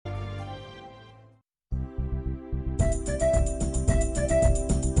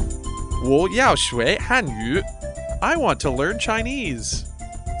我要学汉语 I want to learn Chinese.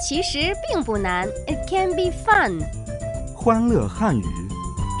 其实并不难 It can be fun. 欢乐汉语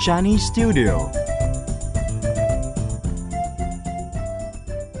Chinese Studio.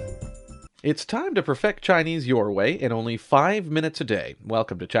 It's time to perfect Chinese your way in only 5 minutes a day.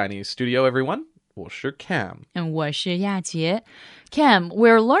 Welcome to Chinese Studio, everyone. 我是 Cam. And 我是亚杰. Cam,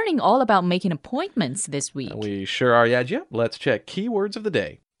 we're learning all about making appointments this week. We sure are, Yajia. Let's check keywords of the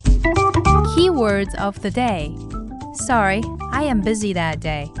day. Keywords of the day. Sorry, I am busy that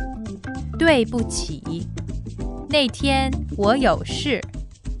day. 对不起，那天我有事。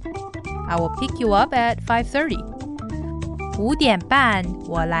I will pick you up at 5:30. 5点半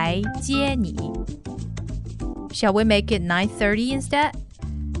我来接你。Shall we make it 9:30 instead?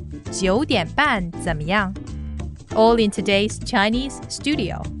 9点半怎么样？ All in today's Chinese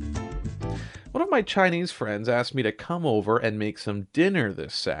studio. One of my Chinese friends asked me to come over and make some dinner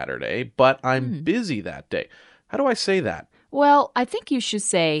this Saturday, but I'm busy that day. How do I say that? Well, I think you should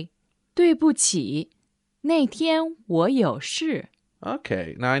say 对不起，那天我有事。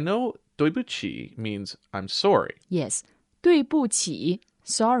 Okay, now I know 对不起 means I'm sorry. Yes, 对不起,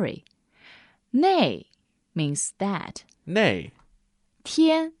 sorry. 那 means that. 那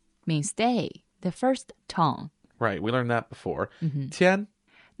天 means day, the first tone. Right, we learned that before. 天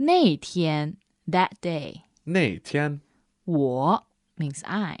那天 that day. 那天我 means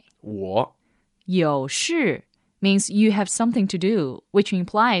I. 我有事 means you have something to do, which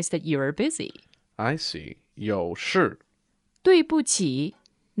implies that you are busy. I see. 有事对不起，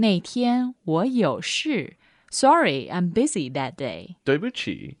那天我有事。Sorry, I'm busy that day. 对不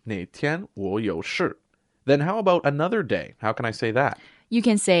起，那天我有事 Then how about another day? How can I say that? You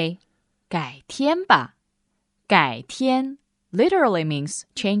can say 改天吧。改天 literally means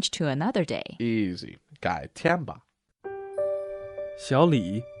change to another day. Easy. 改天吧。小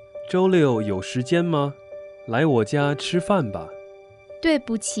李，周六有时间吗？来我家吃饭吧。对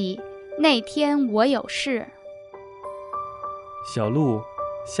不起，那天我有事。小陆，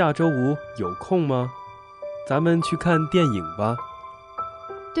下周五有空吗？咱们去看电影吧。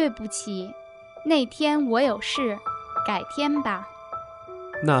对不起，那天我有事，改天吧。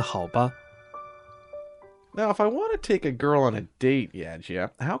那好吧。Now, if I want to take a girl on a date,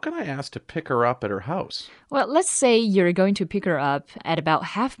 Yajia, how can I ask to pick her up at her house? Well, let's say you're going to pick her up at about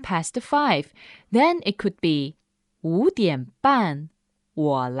 5:30. Then it could be 5点半，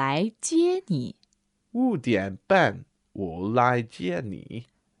我来接你。5点半，我来接你。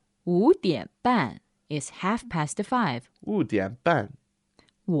5点半 is 5:30. 5点半，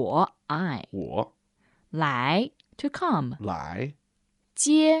我 I. 我来 to come. 来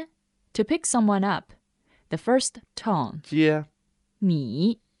接 to pick someone up. The first tone. 接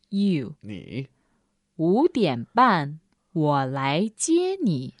你 you. 你。5点半，我来接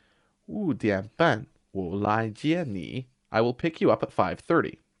你。5点半，我来接你。I will pick you up at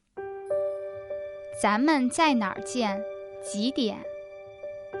 5:30. 咱们在哪儿见？几点？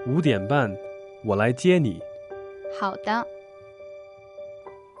 5点半，我来接你。好的。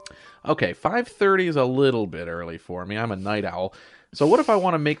Okay, 5:30 is a little bit early for me. I'm a night owl. So what if I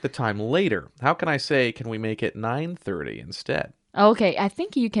want to make the time later? How can I say, can we make it 9:30 instead? Okay, I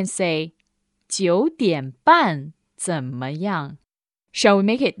think you can say 9点半怎么样? Shall we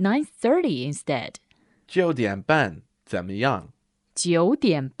make it 9:30 instead? 9点半怎么样？ 9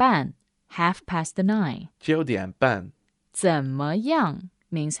点半 9:30. 9点半怎么样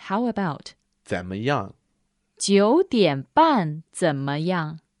means how about. 怎么样？ 9点半怎么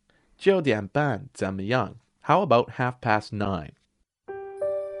样? 9点半怎么样？ How about 9:30?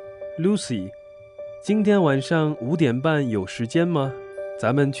 Lucy， 今天晚上5点半有时间吗？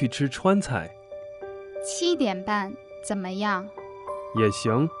咱们去吃川菜。7点半怎么样？也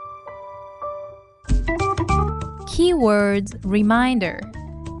行。Keywords reminder.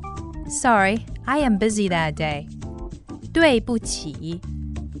 Sorry, I am busy that day. 对不起，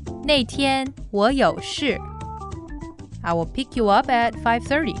那天我有事。I will pick you up at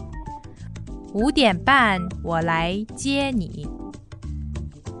 5:30. 5点半我来接你。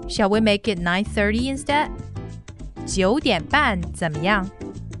Shall we make it 9:30 instead? 9点半怎么样？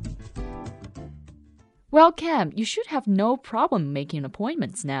 Well, Cam, you should have no problem making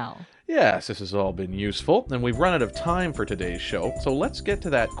appointments now. Yes, this has all been useful, and we've run out of time for today's show, so let's get to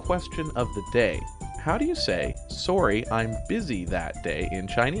that question of the day. How do you say, sorry, I'm busy that day in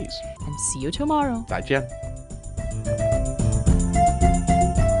Chinese? And see you tomorrow. 再见。